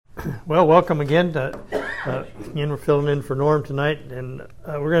Well, welcome again. We're filling in for Norm tonight, and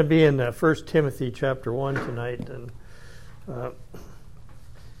we're going to be in 1 Timothy chapter 1 tonight, and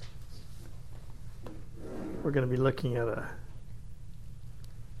we're going to be looking at a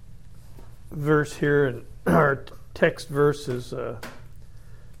verse here, and our text verse is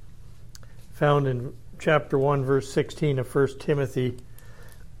found in chapter 1, verse 16 of 1 Timothy.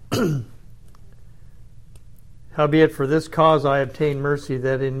 Howbeit for this cause I obtained mercy,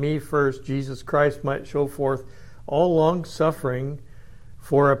 that in me first Jesus Christ might show forth all long suffering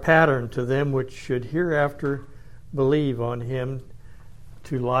for a pattern to them which should hereafter believe on him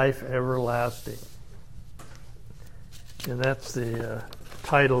to life everlasting. And that's the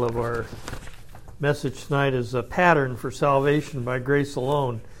title of our message tonight, is a pattern for salvation by grace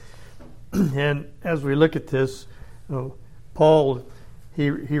alone. And as we look at this, Paul, he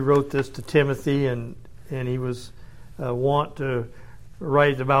wrote this to Timothy, and he was want to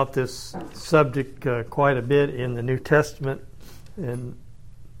write about this subject quite a bit in the New Testament, and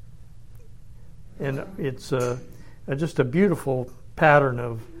it's just a beautiful pattern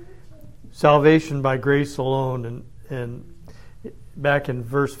of salvation by grace alone. And back in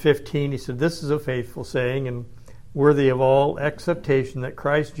verse 15, he said, "This is a faithful saying and worthy of all acceptation, that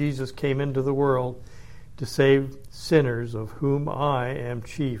Christ Jesus came into the world to save sinners, of whom I am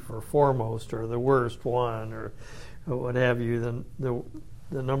chief or foremost or the worst one, or what have you, the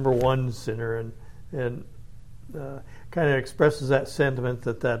number one sinner." And kind of expresses that sentiment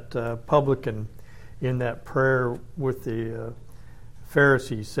that publican in that prayer with the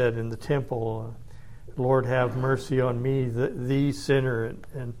Pharisees said in the temple, "Lord, have mercy on me, the sinner."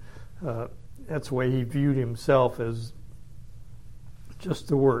 And that's the way he viewed himself, as just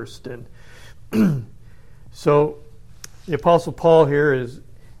the worst. And so the Apostle Paul here is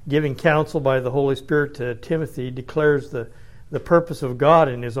giving counsel by the Holy Spirit to Timothy, declares the purpose of God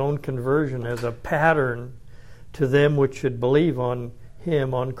in his own conversion as a pattern to them which should believe on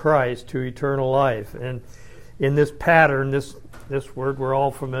him, on Christ, to eternal life. And in this pattern, this word, we're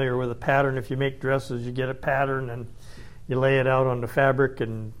all familiar with a pattern. If you make dresses, you get a pattern and you lay it out on the fabric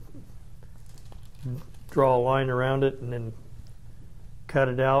and draw a line around it and then cut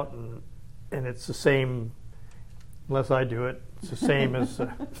it out, and it's the same. Unless I do it, it's the same as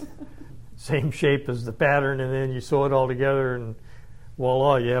same shape as the pattern, and then you sew it all together, and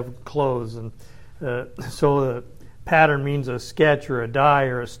voila, you have clothes. And so the pattern means a sketch or a die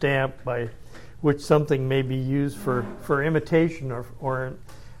or a stamp by which something may be used for imitation or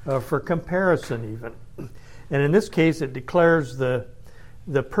for comparison even. And in this case, it declares the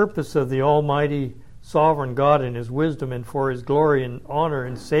purpose of the Almighty Sovereign God in His wisdom and for His glory and honor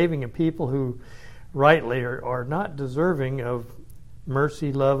in saving a people who rightly are not deserving of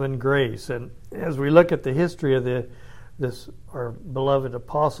mercy, love, and grace. And as we look at the history of this our beloved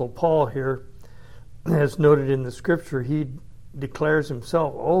Apostle Paul here, as noted in the Scripture, he declares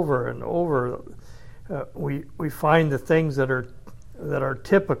himself over and over. We find the things that are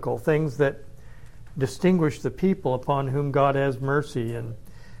typical, things that distinguish the people upon whom God has mercy, and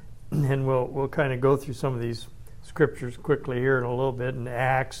we'll kind of go through some of these scriptures quickly here in a little bit, in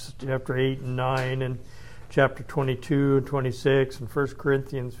Acts chapter 8 and 9, and chapter 22 and 26, and 1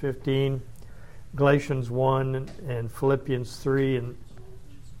 Corinthians 15, Galatians 1, and Philippians 3. And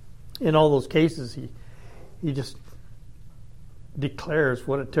in all those cases, he just declares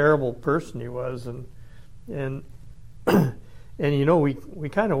what a terrible person he was. And you know, we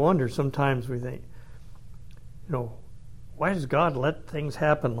kind of wonder sometimes, we think, you know, why does God let things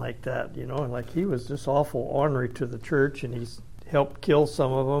happen like that? You know, like he was just awful ornery to the church, and he's helped kill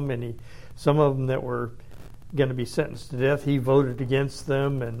some of them, and some of them that were going to be sentenced to death, he voted against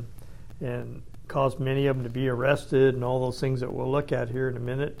them and caused many of them to be arrested, and all those things that we'll look at here in a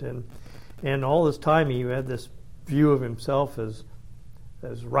minute. And all this time he had this view of himself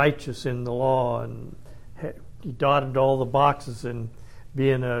as righteous in the law, and he dotted all the boxes in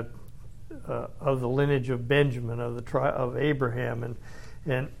being of the lineage of Benjamin, of the tribe of Abraham,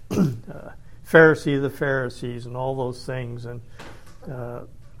 and Pharisee of the Pharisees, and all those things. And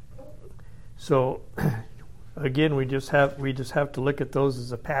so again, we just have to look at those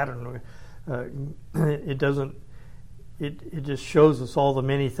as a pattern. It just shows us all the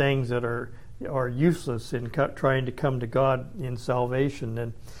many things that are useless in trying to come to God in salvation.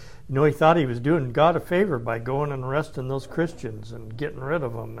 And you know, he thought he was doing God a favor by going and arresting those Christians and getting rid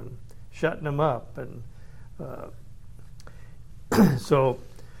of them and shutting them up. And so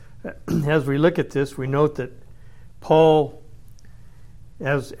as we look at this, we note that Paul,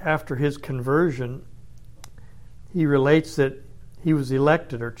 after his conversion, he relates that he was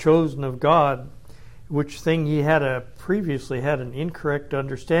elected or chosen of God which thing he had previously had an incorrect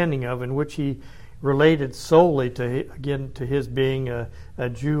understanding of, in which he related solely to his being a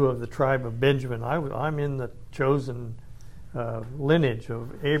Jew of the tribe of Benjamin. I'm in the chosen lineage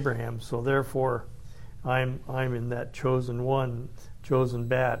of Abraham, so therefore I'm in that chosen one, chosen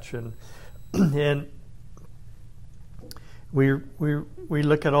batch, and we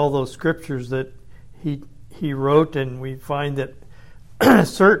look at all those scriptures that he wrote, and we find that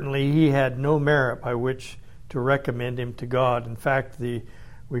certainly he had no merit by which to recommend him to God. In fact,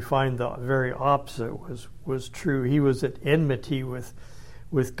 we find the very opposite was true. He was at enmity with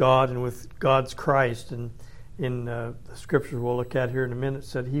God and with God's Christ. And in the scriptures we'll look at here in a minute,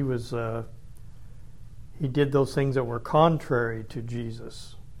 said he did those things that were contrary to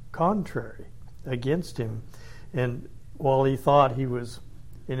Jesus, contrary against him. And while he thought he was,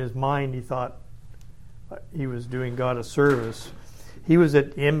 in his mind, he thought he was doing God a service, he was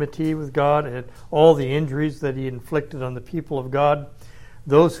at enmity with God, and all the injuries that he inflicted on the people of God.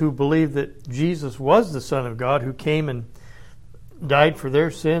 Those who believed that Jesus was the Son of God, who came and died for their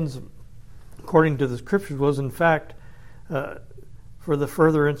sins, according to the Scriptures, was in fact for the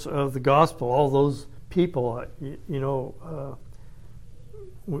furtherance of the gospel. All those people,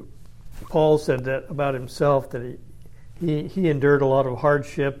 Paul said that about himself, that he endured a lot of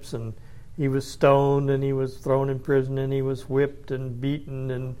hardships, and he was stoned, and he was thrown in prison, and he was whipped and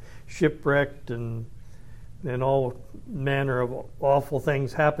beaten and shipwrecked, and all manner of awful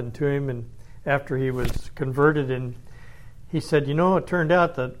things happened to him. And after he was converted, and he said, it turned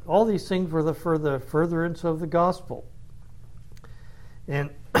out that all these things were for the furtherance of the gospel. And,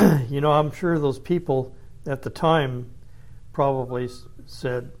 I'm sure those people at the time probably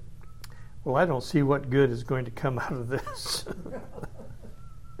said, well, I don't see what good is going to come out of this.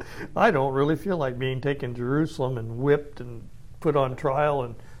 I don't really feel like being taken to Jerusalem and whipped and put on trial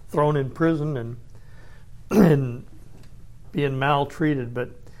and thrown in prison and being maltreated. But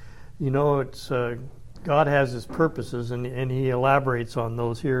it's God has His purposes, and He elaborates on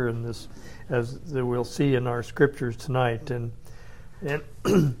those here in this, as we'll see in our scriptures tonight. And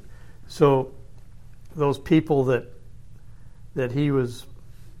so those people that He was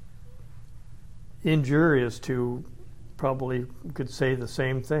injurious to probably could say the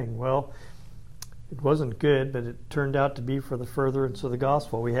same thing. Well, it wasn't good, but it turned out to be for the furtherance of the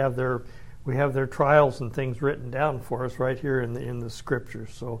gospel. We have their trials and things written down for us right here in the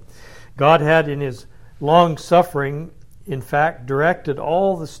scriptures. So God had, in His long suffering, in fact, directed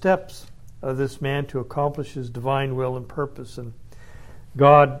all the steps of this man to accomplish His divine will and purpose. And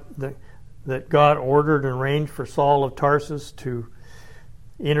God ordered and arranged for Saul of Tarsus to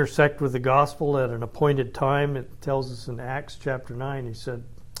intersect with the gospel at an appointed time. It tells us in Acts chapter 9, he said,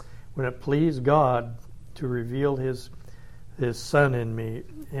 when it pleased God to reveal His Son in me.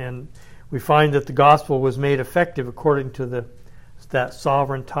 And we find that the gospel was made effective according to that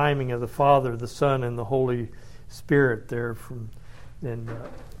sovereign timing of the Father, the Son, and the Holy Spirit there.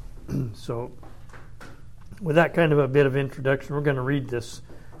 So with that kind of a bit of introduction, we're going to read this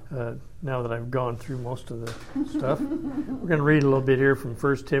now that I've gone through most of the stuff. We're going to read a little bit here from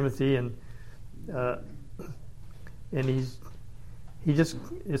 1 Timothy, and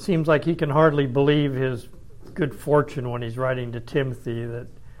it seems like he can hardly believe his good fortune when he's writing to Timothy, that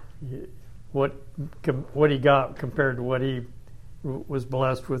what he got compared to what he was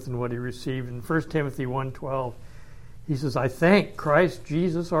blessed with and what he received. In 1 Timothy 1:12, he says, I thank Christ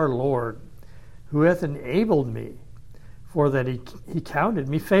Jesus our Lord, who hath enabled me, for that he counted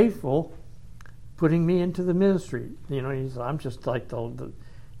me faithful, putting me into the ministry. He said, I'm just like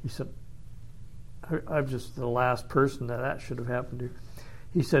he said, I'm just the last person that should have happened to.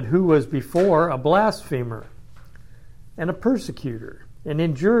 He said, who was before a blasphemer and a persecutor and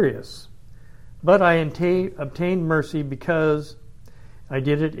injurious, but I obtained mercy because I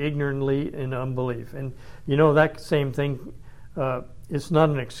did it ignorantly in unbelief. And that same thing, it's not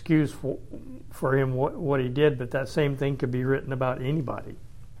an excuse for him what he did, but that same thing could be written about anybody,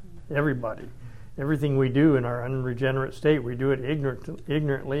 everybody. Everything we do in our unregenerate state, we do it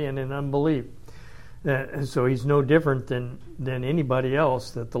ignorantly and in unbelief. And so he's no different than anybody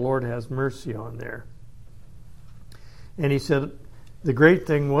else that the Lord has mercy on there. And he said the great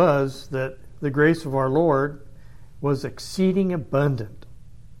thing was that the grace of our Lord was exceeding abundant.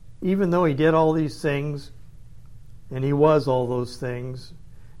 Even though he did all these things, and he was all those things,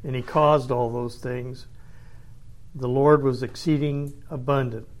 and he caused all those things, the Lord was exceeding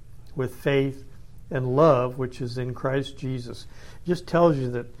abundant with faith and love, which is in Christ Jesus. It just tells you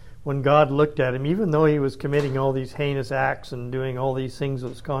that when God looked at him, even though he was committing all these heinous acts and doing all these things that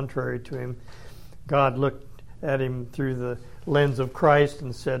was contrary to him, God looked at him through the lens of Christ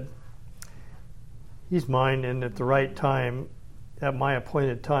and said, he's mine, and at the right time, at my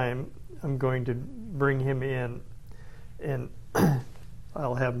appointed time, I'm going to bring him in, and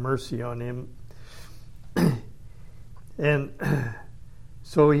I'll have mercy on him. And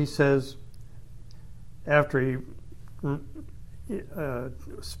so he says, after he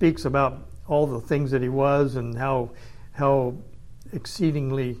speaks about all the things that he was and how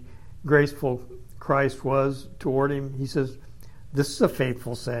exceedingly graceful Christ was toward him, he says, this is a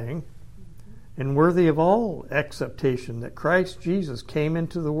faithful saying and worthy of all acceptation, that Christ Jesus came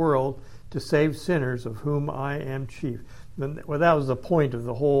into the world to save sinners, of whom I am chief. Well, that was the point of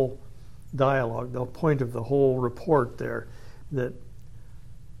the whole dialogue, the point of the whole report there, that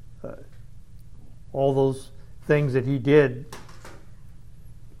all those things that he did,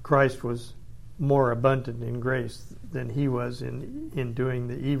 Christ was more abundant in grace than he was in doing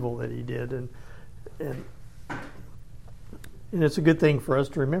the evil that he did. And it's a good thing for us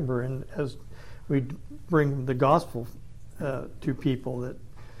to remember, and as we bring the gospel to people, that,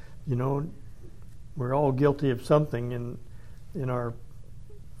 you know, we're all guilty of something in our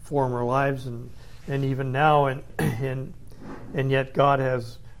former lives and even now, and yet God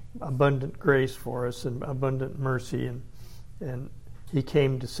has abundant grace for us and abundant mercy, and he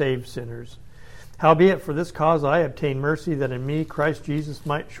came to save sinners. Howbeit for this cause I obtained mercy, that in me Christ Jesus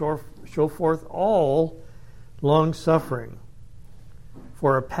might show forth all long suffering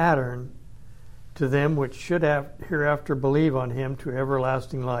for a pattern to them which should have hereafter believe on him to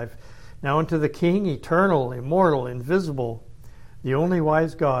everlasting life. Now unto the King, eternal, immortal, invisible, the only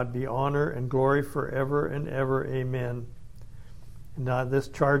wise God, be honor and glory forever and ever. Amen. And this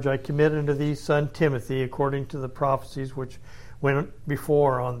charge I commit unto thee, son Timothy, according to the prophecies which went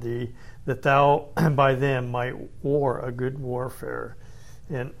before on thee, that thou by them might war a good warfare.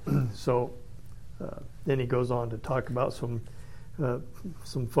 And so then he goes on to talk about some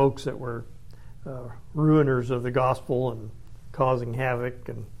folks that were ruiners of the gospel and causing havoc,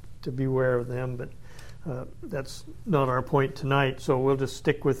 and to beware of them. But that's not our point tonight, so we'll just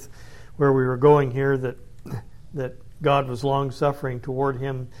stick with where we were going here, that God was long-suffering toward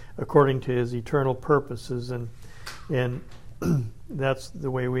him according to his eternal purposes, and that's the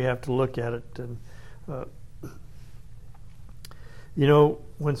way we have to look at it. And you know,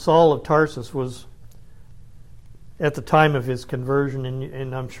 when Saul of Tarsus was at the time of his conversion,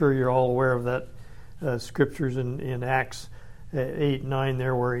 and I'm sure you're all aware of that scriptures in Acts 8-9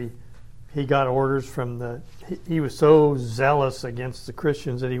 there, where he got orders from he was so zealous against the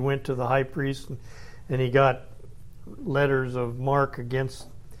Christians that he went to the high priest and he got letters of marque against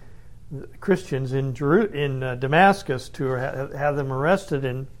the Christians in Damascus to have them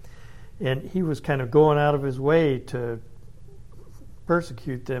arrested, and he was kind of going out of his way to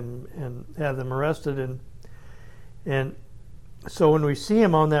persecute them and have them arrested. And so when we see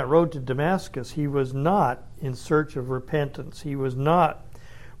him on that road to Damascus, he was not in search of repentance. He was not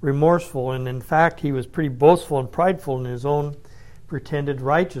remorseful, and in fact, he was pretty boastful and prideful in his own pretended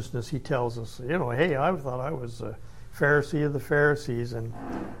righteousness. He tells us, you know, hey, I thought I was a Pharisee of the Pharisees, and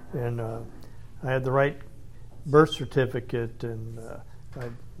I had the right birth certificate, and I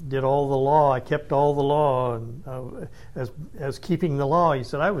did all the law. I kept all the law, and as keeping the law, he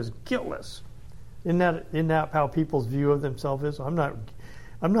said I was guiltless. Isn't that how people's view of themselves is? I'm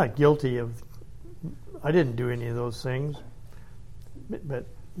not guilty of. I didn't do any of those things. But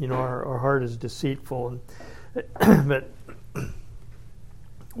you know, our heart is deceitful. But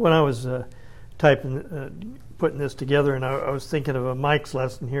when I was putting this together, and I was thinking of a Mike's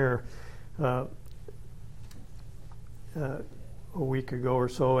lesson here a week ago or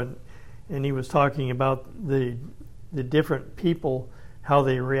so, and he was talking about the different people, how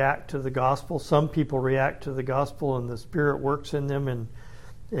they react to the gospel. Some people react to the gospel and the Spirit works in them,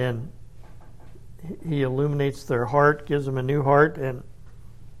 and he illuminates their heart, gives them a new heart.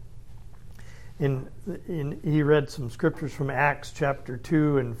 And he read some scriptures from Acts chapter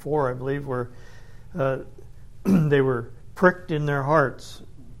 2 and 4, I believe, where they were pricked in their hearts,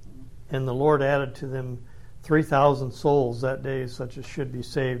 and the Lord added to them 3,000 souls that day, such as should be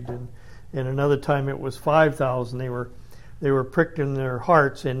saved. And another time it was 5,000. They were pricked in their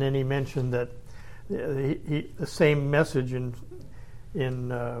hearts, and then he mentioned that the same message in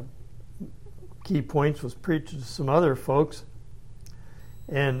key points was preached to some other folks,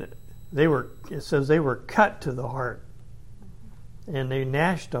 and it says they were cut to the heart, and they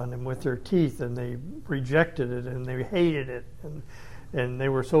gnashed on him with their teeth, and they rejected it, and they hated it, and they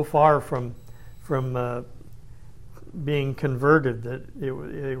were so far from being converted that they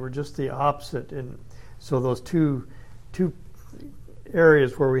were just the opposite. And so those two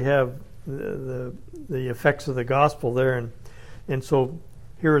areas where we have the effects of the gospel there, and so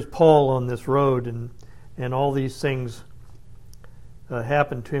here is Paul on this road, and all these things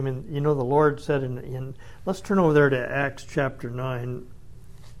happened to him. And the Lord said in let's turn over there to Acts chapter 9.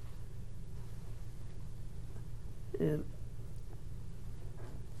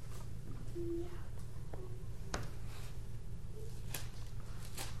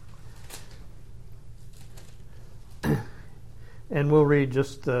 And we'll read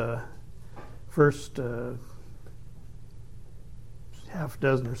just the first half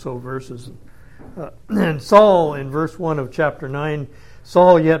dozen or so verses. And Saul, in verse 1 of chapter 9,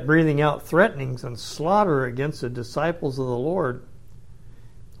 Saul, yet breathing out threatenings and slaughter against the disciples of the Lord,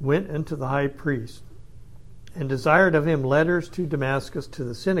 went unto the high priest, and desired of him letters to Damascus to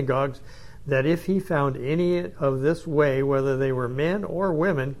the synagogues, that if he found any of this way, whether they were men or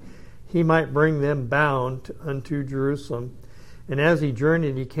women, he might bring them bound unto Jerusalem. And as he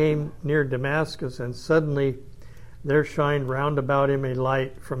journeyed, he came near Damascus, and suddenly there shined round about him a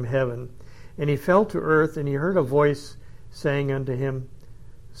light from heaven. And he fell to earth, and he heard a voice saying unto him,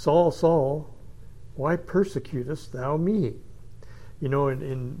 Saul, Saul, why persecutest thou me?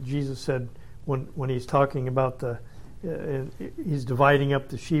 And Jesus said, when he's talking about he's dividing up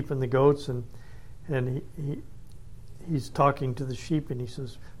the sheep and the goats, and he's talking to the sheep, and he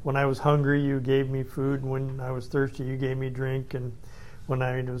says, when I was hungry, you gave me food, and when I was thirsty, you gave me drink, and when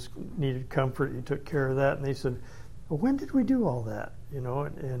I needed comfort, you took care of that. And they said, well, when did we do all that?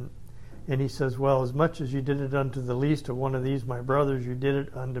 And he says, well, as much as you did it unto the least of one of these, my brothers, you did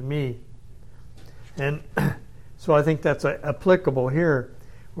it unto me. And so I think that's applicable here,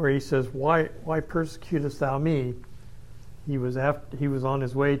 where he says, why persecutest thou me? He was on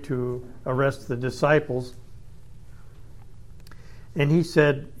his way to arrest the disciples. And he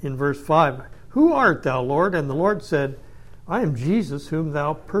said in verse 5, Who art thou, Lord? And the Lord said, I am Jesus whom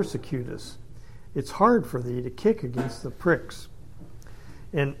thou persecutest. It's hard for thee to kick against the pricks.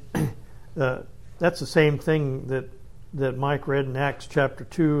 And that's the same thing that Mike read in Acts chapter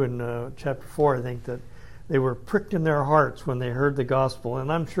 2 and chapter 4, I think, that they were pricked in their hearts when they heard the gospel. And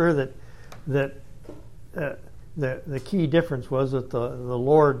I'm sure that the key difference was that the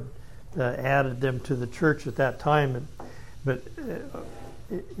Lord added them to the church at that time. But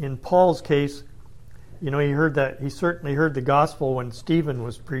in Paul's case, he certainly heard the gospel when Stephen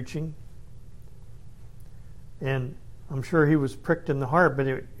was preaching. And I'm sure he was pricked in the heart, but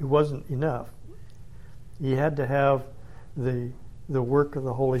it wasn't enough. He had to have the work of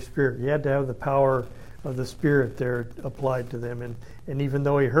the Holy Spirit. He had to have the power of the Spirit there applied to them. And even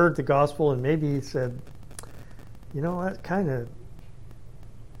though he heard the gospel, and maybe he said, that kind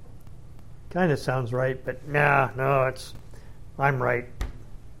of sounds right, but no, I'm right.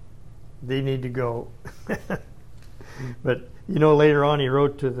 They need to go. But later on he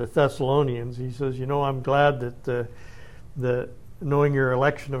wrote to the Thessalonians. He says, I'm glad that the knowing your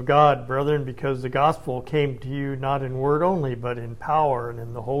election of God, brethren, because the gospel came to you not in word only, but in power and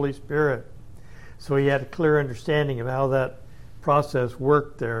in the Holy Spirit. So he had a clear understanding of how that process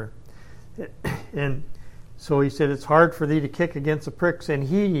worked there. And so he said, it's hard for thee to kick against the pricks. And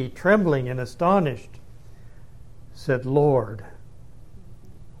he, trembling and astonished, said, Lord,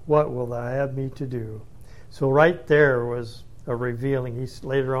 what will thou have me to do? So right there was a revealing.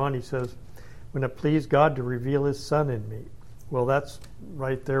 Later on he says, when it pleased God to reveal his Son in me. Well, that's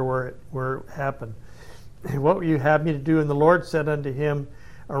right there where it happened. What will you have me to do? And the Lord said unto him,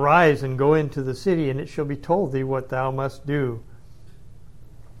 Arise and go into the city, and it shall be told thee what thou must do.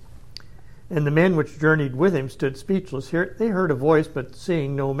 And the men which journeyed with him stood speechless. Here they heard a voice, but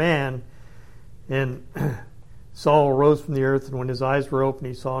seeing no man. And Saul arose from the earth, and when his eyes were open,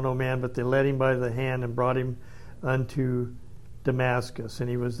 he saw no man, but they led him by the hand and brought him unto Damascus. And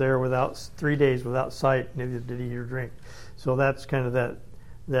he was there 3 days without sight, neither did he eat or drink. So that's kind of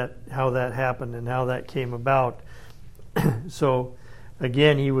that how that happened and how that came about. So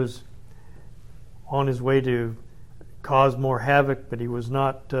again, he was on his way to cause more havoc, but he was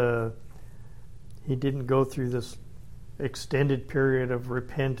not. He didn't go through this extended period of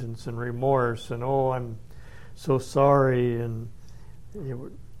repentance and remorse and I'm so sorry. And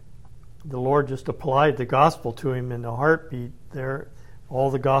the Lord just applied the gospel to him in a heartbeat there. All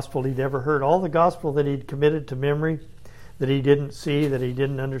the gospel he'd ever heard, all the gospel that he'd committed to memory, that he didn't see, that he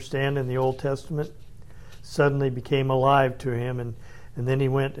didn't understand in the Old Testament, suddenly became alive to him. And then he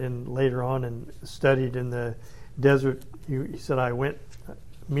went and later on and studied in the desert. He said, I went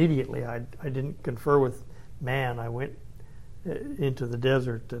immediately. I didn't confer with man. I went into the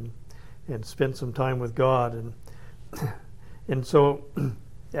desert and spent some time with God. And so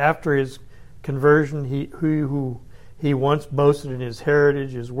after his conversion, he once boasted in his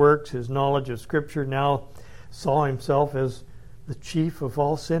heritage, his works, his knowledge of Scripture, now saw himself as the chief of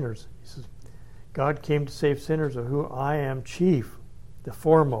all sinners. He says, God came to save sinners, of whom I am chief, the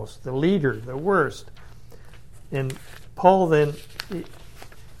foremost, the leader, the worst. And Paul then,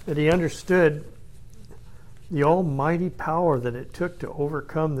 that he understood the almighty power that it took to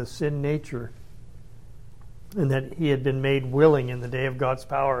overcome the sin nature, and that he had been made willing in the day of God's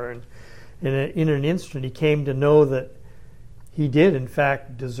power. And in an instant, he came to know that he did, in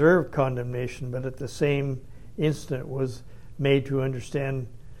fact, deserve condemnation, but at the same instant was made to understand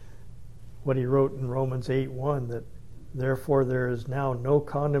what he wrote in Romans 8:1, that therefore there is now no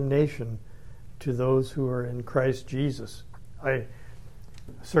condemnation to those who are in Christ Jesus. I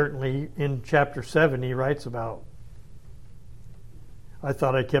certainly, in chapter 7, he writes about, I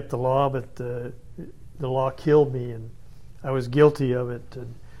thought I kept the law, but the law killed me, and I was guilty of it.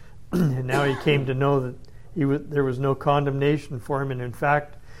 And now he came to know that there was no condemnation for him. And in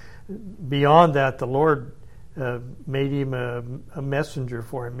fact, beyond that, the Lord made him a messenger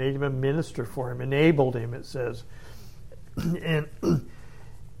for him, made him a minister for him, enabled him, it says. And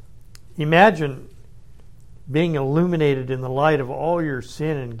imagine being illuminated in the light of all your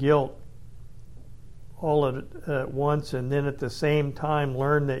sin and guilt all at once, and then at the same time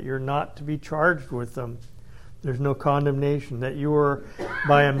learn that you're not to be charged with them. There's no condemnation, that you were,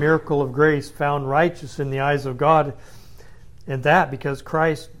 by a miracle of grace, found righteous in the eyes of God, and that because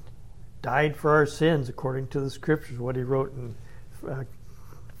Christ died for our sins, according to the Scriptures, what he wrote in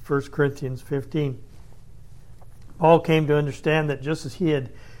 1 Corinthians 15. Paul came to understand that just as he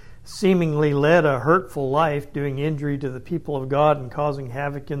had seemingly led a hurtful life, doing injury to the people of God and causing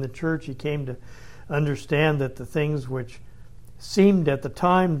havoc in the church, he came to understand that the things which seemed at the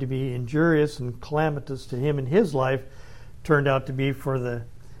time to be injurious and calamitous to him in his life turned out to be for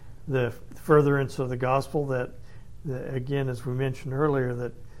the furtherance of the gospel, that again, as we mentioned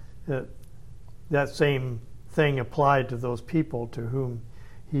earlier, that same thing applied to those people to whom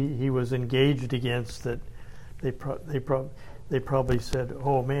he was engaged against, that they probably said,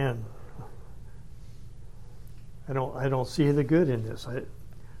 "Oh man, I don't see the good in this.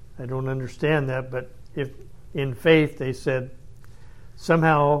 I don't understand that." But if in faith they said,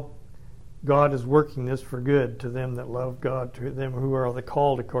 somehow God is working this for good to them that love God, to them who are the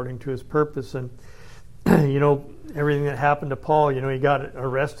called according to his purpose. And everything that happened to Paul, he got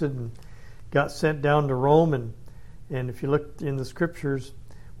arrested and got sent down to Rome, and if you look in the Scriptures,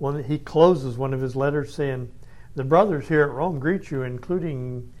 he closes one of his letters saying, "The brothers here at Rome greet you,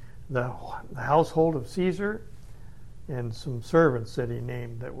 including the household of Caesar," and some servants that he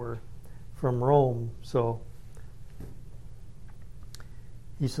named that were from Rome. So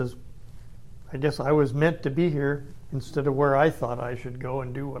he says, I guess I was meant to be here instead of where I thought I should go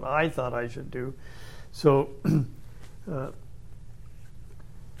and do what I thought I should do. So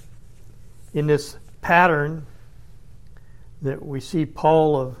in this pattern that we see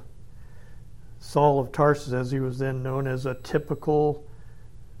Saul of Tarsus, as he was then known, as a typical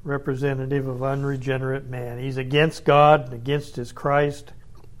representative of unregenerate man. He's against God and against his Christ.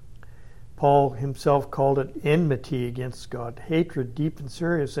 Paul himself called it enmity against God, hatred deep and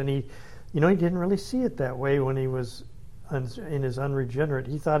serious. And he didn't really see it that way when he was in his unregenerate.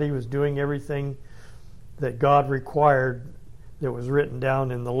 He thought he was doing everything that God required that was written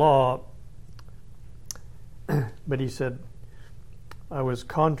down in the law. But he said, I was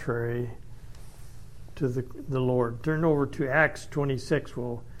contrary to the Lord. Turn over to Acts 26.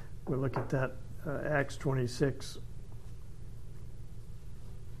 We'll look at that. Acts 26.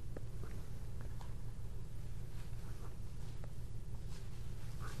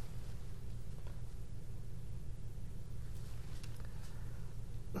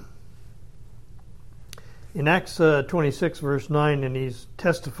 In Acts 26, verse 9, and he's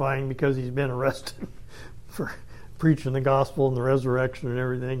testifying because he's been arrested for preaching the gospel and the resurrection and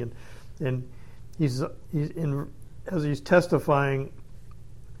everything, and as he's testifying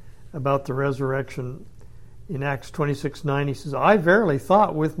about the resurrection in Acts 26:9, he says, I verily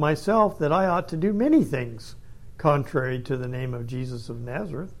thought with myself that I ought to do many things contrary to the name of Jesus of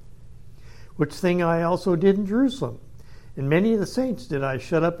Nazareth, which thing I also did in Jerusalem. And many of the saints did I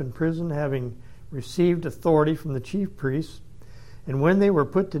shut up in prison, having received authority from the chief priests. And when they were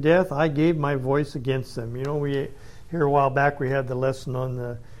put to death, I gave my voice against them. We here a while back we had the lesson on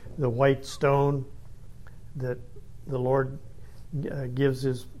the white stone that the Lord gives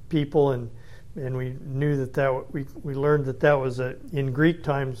his people, and we knew that we learned that was in Greek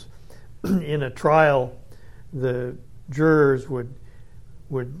times in a trial the jurors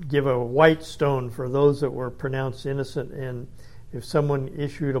would give a white stone for those that were pronounced innocent, and if someone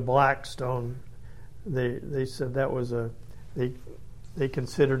issued a black stone, they said that was they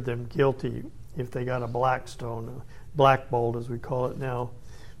considered them guilty if they got a black stone, blackballed as we call it now.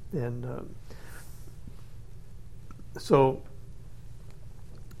 And So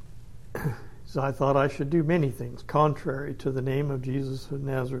I thought I should do many things contrary to the name of Jesus of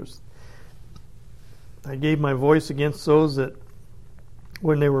Nazareth. I gave my voice against those that,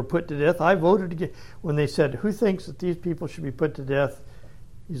 when they were put to death, I voted against. When they said, "Who thinks that these people should be put to death?"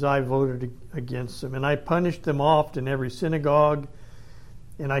 I voted against them. And I punished them oft in every synagogue,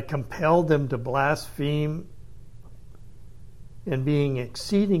 and I compelled them to blaspheme. And being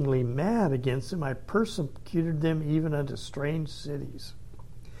exceedingly mad against them, I persecuted them even unto strange cities.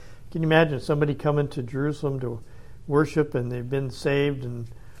 Can you imagine somebody coming to Jerusalem to worship, and they've been saved, and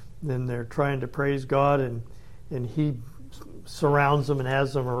then they're trying to praise God, and he surrounds them and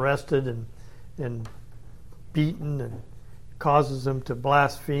has them arrested and beaten and causes them to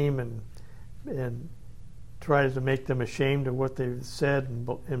blaspheme and tries to make them ashamed of what they've said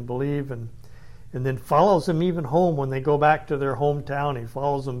and believe, and then follows them even home when they go back to their hometown. He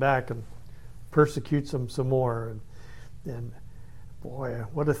follows them back and persecutes them some more. And boy,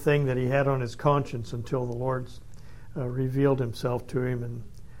 what a thing that he had on his conscience until the Lord revealed himself to him and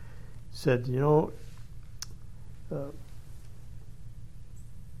said,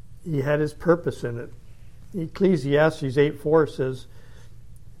 he had his purpose in it. Ecclesiastes 8:4 says,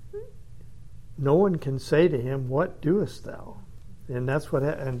 "No one can say to him, 'What doest thou?'" And that's what,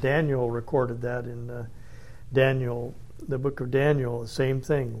 and Daniel recorded that in Daniel, the book of Daniel, the same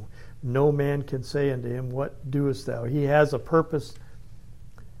thing. No man can say unto him, "What doest thou?" He has a purpose,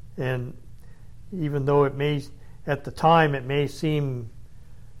 and even though it may, at the time, it may seem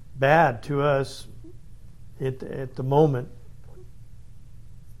bad to us at the moment,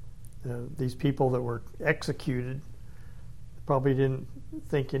 these people that were executed probably didn't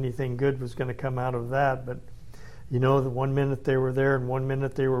think anything good was going to come out of that. But the one minute they were there, and one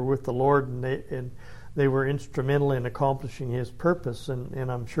minute they were with the Lord, and they were instrumental in accomplishing His purpose.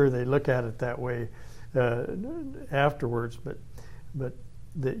 And I'm sure they look at it that way afterwards. But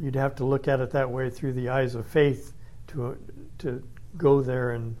that you'd have to look at it that way through the eyes of faith to go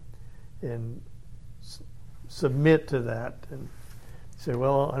there and submit to that and say,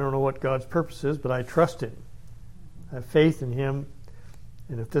 well, I don't know what God's purpose is, but I trust Him. I have faith in Him,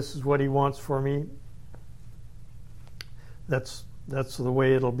 and if this is what He wants for me, that's the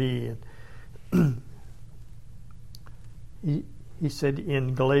way it'll be. He said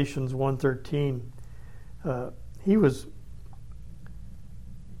in Galatians 1:13, he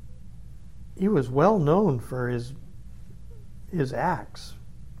was well known for his acts,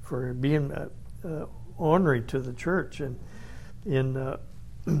 for being honorary to the church. And in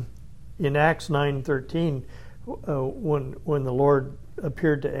Acts 9:13, when the Lord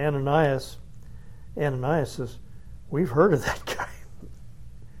appeared to Ananias says, "We've heard of that guy.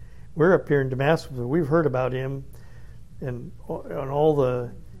 We're up here in Damascus. We've heard about him and all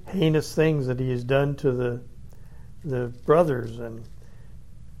the heinous things that he has done to the brothers."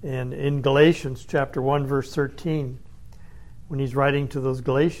 And in Galatians chapter 1, verse 13, when he's writing to those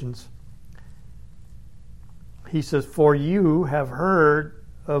Galatians, he says, "For you have heard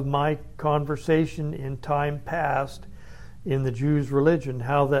of my conversation in time past in the Jews' religion,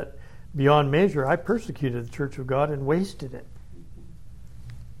 how that beyond measure I persecuted the church of God and wasted it."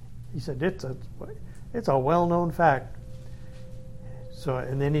 He said, it's a well-known fact. So,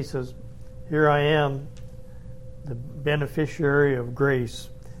 and then he says, "Here I am, the beneficiary of grace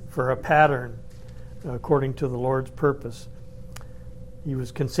for a pattern according to the Lord's purpose." He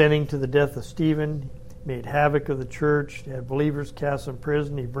was consenting to the death of Stephen, made havoc of the church, had believers cast in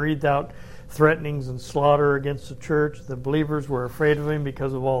prison. He breathed out threatenings and slaughter against the church. The believers were afraid of him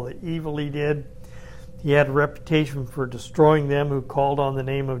because of all the evil he did. He had a reputation for destroying them who called on the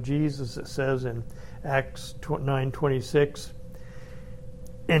name of Jesus, it says in Acts 9:26.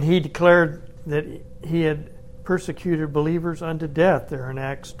 And he declared that he had persecuted believers unto death, there in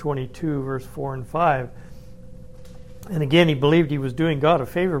Acts 22, verse 4 and 5. And again, he believed he was doing God a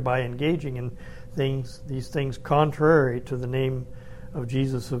favor by engaging in these things contrary to the name of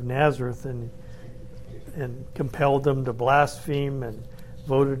Jesus of Nazareth, and compelled them to blaspheme and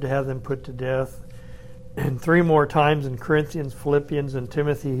voted to have them put to death. And 3 more times in Corinthians, Philippians, and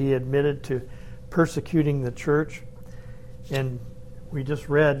Timothy, he admitted to persecuting the church. And we just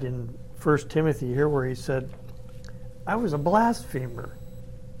read in 1 Timothy here where he said, "I was a blasphemer."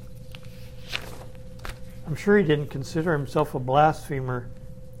 I'm sure he didn't consider himself a blasphemer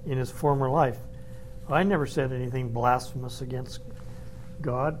in his former life. I never said anything blasphemous against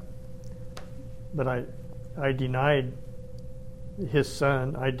God, but I denied His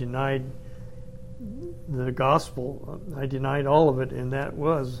Son. I denied the gospel. I denied all of it, and that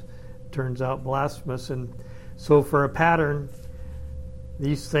turns out blasphemous. And so for a pattern,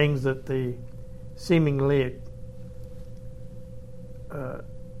 these things that they seemingly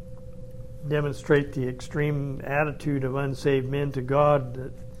demonstrate the extreme attitude of unsaved men to God.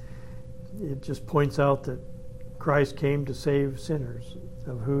 That it just points out that Christ came to save sinners,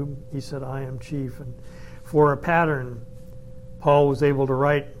 of whom he said, I am chief. And for a pattern, Paul was able to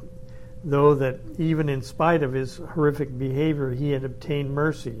write, though, that even in spite of his horrific behavior, he had obtained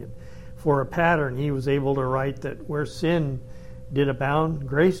mercy. For a pattern, he was able to write that where sin did abound,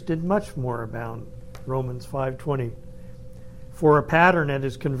 grace did much more abound. Romans 5:20. For a pattern, at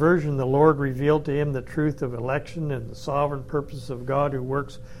his conversion, the Lord revealed to him the truth of election and the sovereign purpose of God, who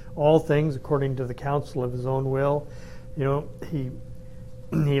works all things according to the counsel of his own will. You know, he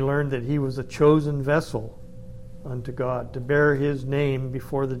learned that he was a chosen vessel unto God to bear his name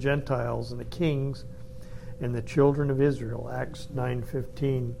before the Gentiles and the kings and the children of Israel. Acts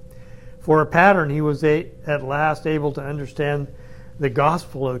 9:15. For a pattern, he was at last able to understand the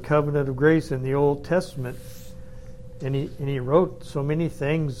gospel of the covenant of grace in the Old Testament. And he wrote so many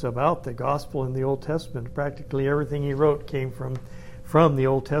things about the gospel in the Old Testament. Practically everything he wrote came from the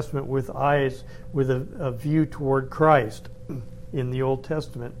Old Testament, with eyes, with a view toward Christ in the Old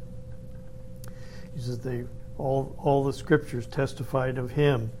Testament. He says all the scriptures testified of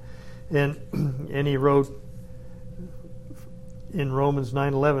him. And he wrote in Romans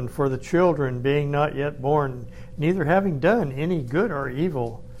 9:11, for the children being not yet born, neither having done any good or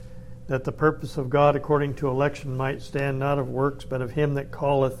evil, that the purpose of God according to election might stand, not of works, but of him that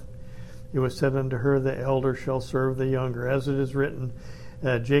calleth. It was said unto her, the elder shall serve the younger. As it is written,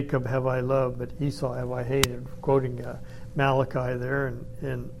 Jacob have I loved, but Esau have I hated. Quoting Malachi there.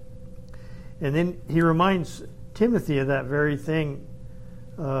 And then he reminds Timothy of that very thing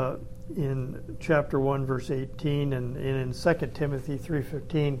in chapter 1, verse 18, and in 2 Timothy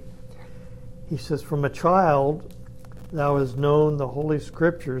 3:15. He says, from a child thou hast known the holy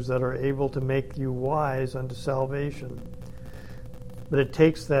scriptures that are able to make you wise unto salvation. But it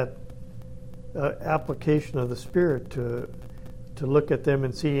takes that application of the Spirit to look at them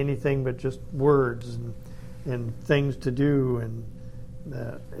and see anything but just words and things to do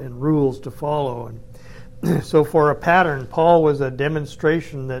and rules to follow. And so for a pattern, Paul was a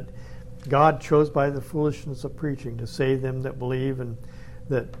demonstration that God chose by the foolishness of preaching to save them that believe, and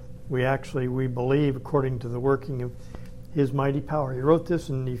that we believe according to the working of his mighty power. He wrote this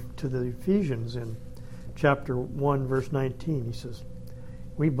to the Ephesians in chapter 1, verse 19. He says,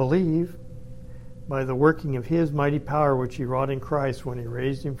 we believe by the working of his mighty power which he wrought in Christ when he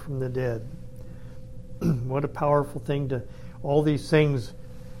raised him from the dead. What a powerful thing to, all these things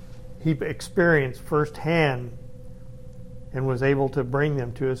he experienced firsthand and was able to bring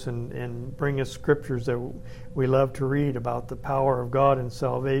them to us and bring us scriptures that we love to read about the power of God and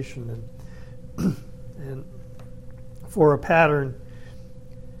salvation. And for a pattern,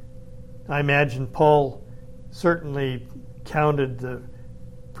 I imagine Paul certainly counted the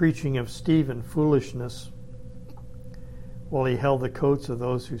preaching of Stephen foolishness while he held the coats of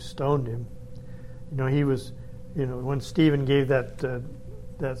those who stoned him. When Stephen gave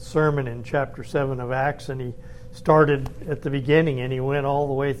that sermon in chapter 7 of Acts, and he started at the beginning and he went all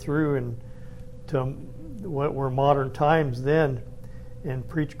the way through and to what were modern times then and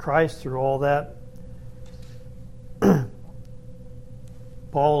preached Christ through all that.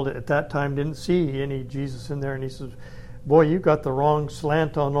 Paul at that time didn't see any Jesus in there, and he says, boy, you got the wrong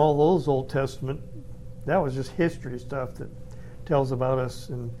slant on all those Old Testament. That was just history stuff that tells about us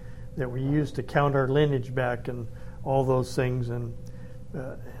and that we use to count our lineage back and all those things, and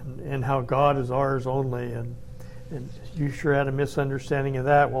how God is ours only. And you sure had a misunderstanding of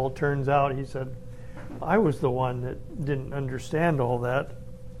that. Well, it turns out, he said, I was the one that didn't understand all that.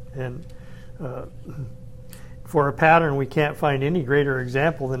 And for a pattern, we can't find any greater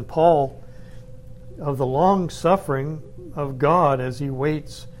example than Paul of the long suffering of God as he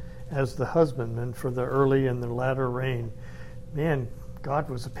waits as the husbandman for the early and the latter rain. Man, God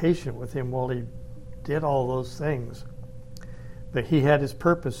was patient with him while he did all those things. But he had his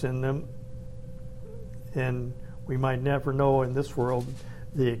purpose in them, and we might never know in this world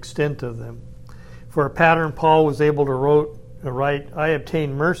the extent of them. For a pattern, Paul was able to write, I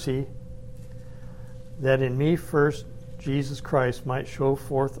obtained mercy, that in me first Jesus Christ might show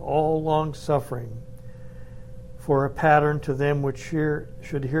forth all long suffering, for a pattern to them which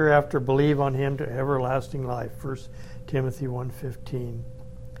should hereafter believe on him to everlasting life. 1 Timothy 1:15.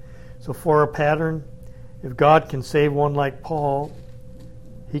 So for a pattern, if God can save one like Paul,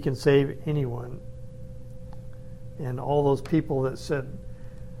 he can save anyone. And all those people that said,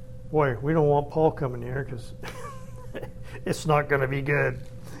 boy, we don't want Paul coming here because it's not going to be good.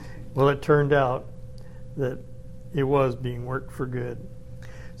 Well, it turned out that it was being worked for good.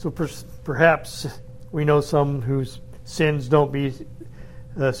 So perhaps we know some whose sins don't be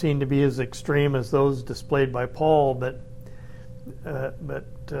seen to be as extreme as those displayed by Paul, but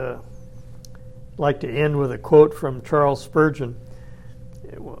I'd like to end with a quote from Charles Spurgeon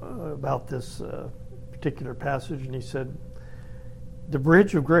about this particular passage, and he said, "The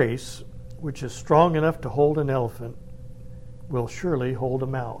bridge of grace, which is strong enough to hold an elephant, will surely hold a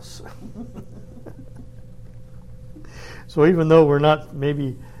mouse." So even though we're not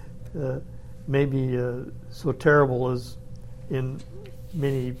maybe so terrible as in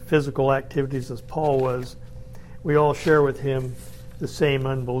many physical activities as Paul was, we all share with him the same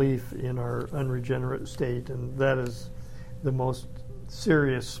unbelief in our unregenerate state, and that is the most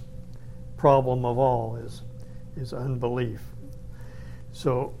serious problem of all, is unbelief.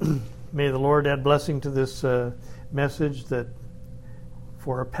 So may the Lord add blessing to this message, that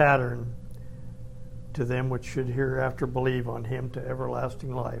for a pattern to them which should hereafter believe on him to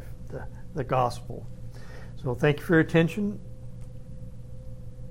everlasting life, the gospel. So thank you for your attention.